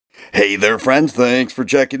Hey there friends, thanks for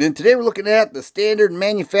checking in. Today we're looking at the standard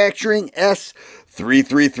manufacturing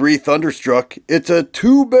S333 Thunderstruck. It's a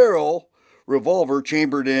 2-barrel revolver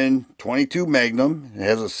chambered in 22 Magnum. It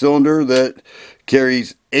has a cylinder that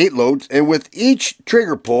carries 8 loads, and with each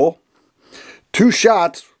trigger pull, 2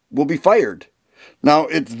 shots will be fired. Now,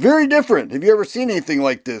 it's very different. Have you ever seen anything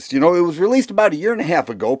like this? You know, it was released about 1.5 years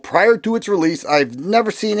ago. Prior to its release, I've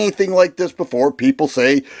never seen anything like this before. People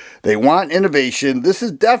say they want innovation. This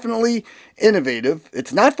is definitely innovative.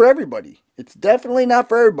 It's not for everybody. It's definitely not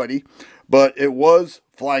for everybody, but it was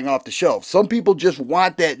flying off the shelf. Some people just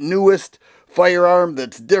want that newest firearm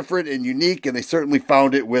that's different and unique, and they certainly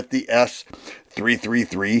found it with the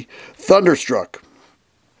S333 Thunderstruck.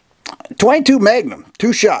 22 Magnum,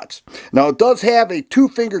 2 shots. Now it does have a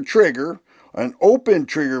 2-finger trigger, an open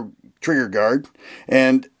trigger guard,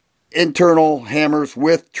 and internal hammers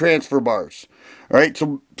with transfer bars. Alright,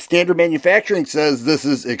 so standard manufacturing says this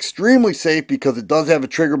is extremely safe because it does have a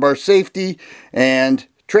trigger bar safety and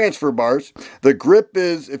transfer bars. The grip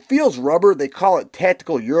it feels rubber. They call it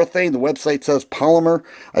tactical urethane. The website says polymer.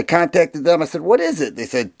 I contacted them. I said, what is it? They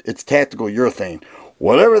said, it's tactical urethane.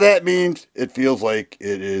 Whatever that means, it feels like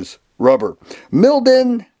it is rubber. Milled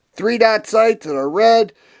in 3-dot sights that are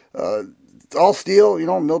red. It's all steel, you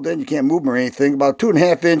know, milled in. You can't move them or anything. About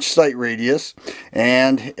 2.5-inch sight radius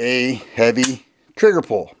and a heavy trigger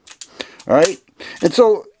pull. All right, and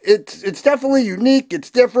so it's definitely unique. It's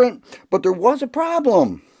different, but there was a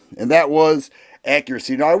problem, and that was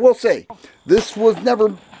accuracy. Now, I will say this was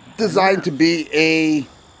never designed to be a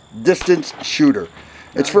distance shooter.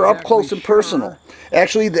 It's for up close and personal.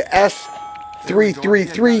 Actually, the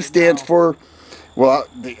S333 stands for, well,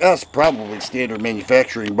 the S probably standard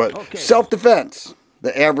manufacturing, but self-defense.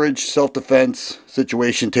 The average self-defense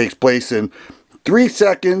situation takes place in 3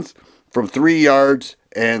 seconds from 3 yards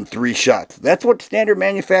and 3 shots. That's what standard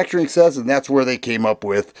manufacturing says, and that's where they came up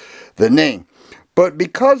with the name. But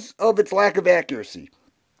because of its lack of accuracy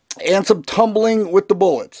and some tumbling with the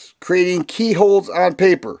bullets, creating keyholes on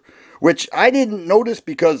paper, which I didn't notice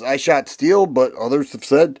because I shot steel, but others have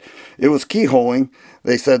said it was keyholing.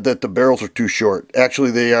 They said that the barrels are too short. Actually,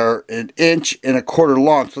 they are 1.25 inches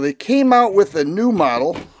long. So they came out with a new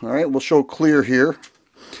model. All right, we'll show clear here.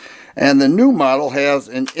 And the new model has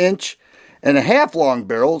 1.5 inches long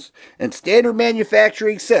barrels. And standard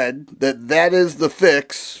manufacturing said that that is the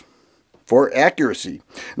fix for accuracy.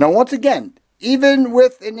 Now, once again, even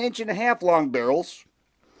with 1.5 inches long barrels,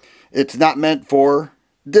 it's not meant for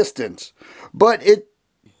distance, but it's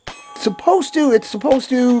supposed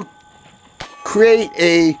to create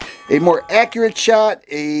a more accurate shot,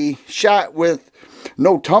 a shot with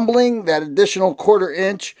no tumbling. That additional 1/4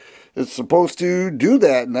 inch is supposed to do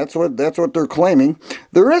that, and that's what they're claiming.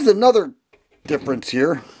 There is another difference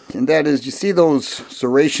here, and that is, you see those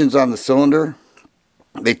serrations on the cylinder?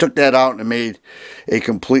 They took that out and made a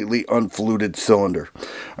completely unfluted cylinder.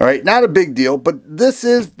 All right, not a big deal, but this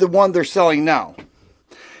is the one they're selling now.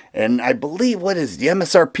 And I believe, what is the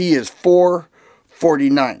MSRP is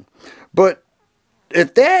 $449. But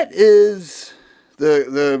if that is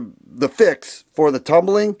the fix for the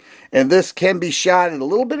tumbling, and this can be shot at a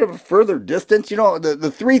little bit of a further distance, you know,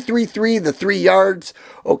 the 333, the 3 yards,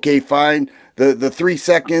 okay, fine. The 3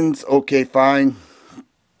 seconds, okay, fine.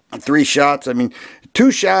 3 shots, I mean,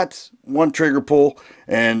 2 shots, 1 trigger pull,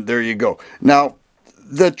 and there you go. Now,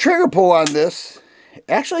 the trigger pull on this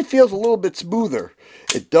actually feels a little bit smoother.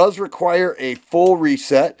 It does require a full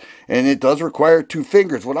reset, and it does require 2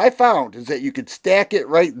 fingers. What I found is that you could stack it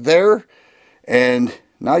right there, and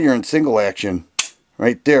now you're in single action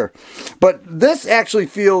right there. But this actually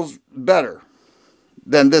feels better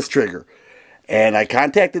than this trigger. And I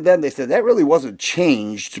contacted them. They said that really wasn't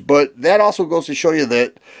changed, but that also goes to show you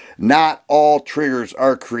that not all triggers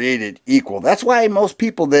are created equal. That's why most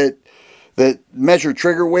people that measure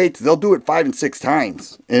trigger weights, they'll do it 5 and 6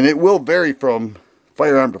 times, and it will vary from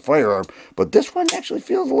firearm to firearm. But this one actually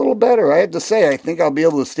feels a little better. I have to say, I think I'll be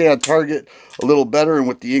able to stay on target a little better, and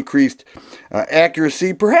with the increased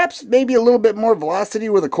accuracy, perhaps maybe a little bit more velocity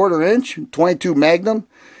with a 1/4 inch 22 Magnum,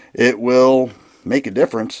 it will make a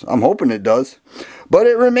difference. I'm hoping it does. But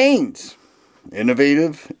it remains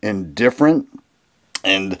innovative and different,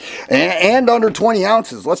 and under 20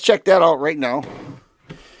 ounces. Let's check that out right now.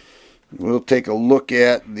 We'll take a look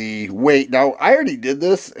at the weight. Now, I already did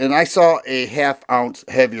this, and I saw a 1/2 ounce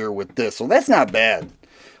heavier with this, so that's not bad,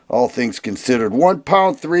 all things considered. 1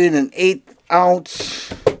 pound 3 1/8 ounce,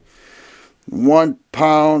 1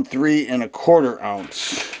 pound 3 1/4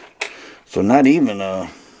 ounce. So not even a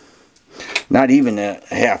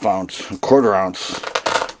 1/2 ounce, 1/4 ounce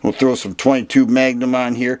We'll throw some 22 Magnum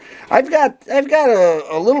on here. I've got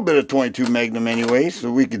a little bit of 22 Magnum anyway,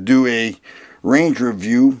 so we could do a range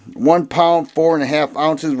review. 1 pound, 4.5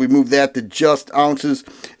 ounces. We moved that to just ounces.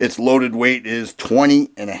 Its loaded weight is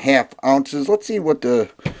 20.5 ounces. Let's see what the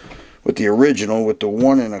original with the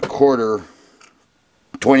 1 1/4,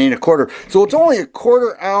 20 1/4. So it's only a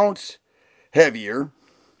 1/4 ounce heavier.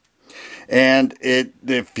 And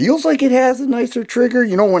it feels like it has a nicer trigger.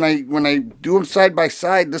 You know, when I do them side by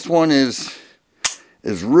side, this one is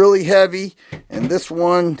really heavy, and this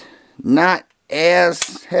one not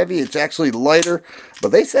as heavy. It's actually lighter,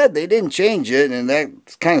 but they said they didn't change it, and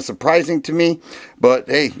that's kind of surprising to me. But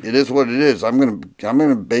hey, it is what it is. I'm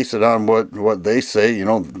gonna base it on what they say. You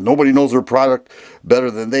know, nobody knows their product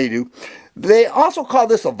better than they do. They also call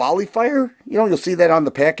this a volley fire. You know, you'll see that on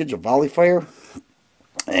the package, a volley fire.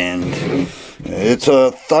 And it's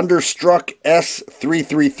a Thunderstruck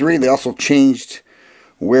S333. They also changed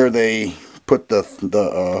where they put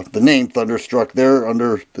the name Thunderstruck there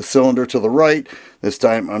under the cylinder to the right. This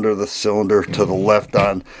time under the cylinder to the left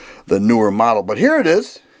on the newer model. But here it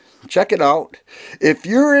is. Check it out. If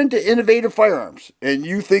you're into innovative firearms and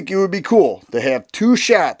you think it would be cool to have 2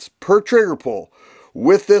 shots per trigger pull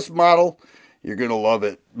with this model, you're going to love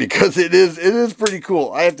it, because it is pretty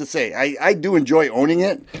cool. I have to say, I do enjoy owning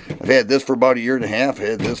it. I've had this for about 1.5 years.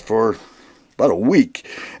 I had this for about a week,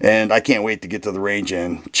 and I can't wait to get to the range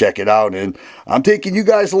and check it out. And I'm taking you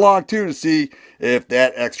guys along too to see if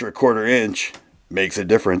that extra 1/4 inch makes a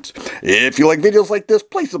difference. If you like videos like this,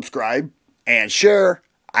 please subscribe and share.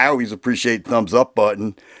 I always appreciate the thumbs up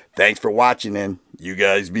button. Thanks for watching, and you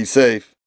guys be safe.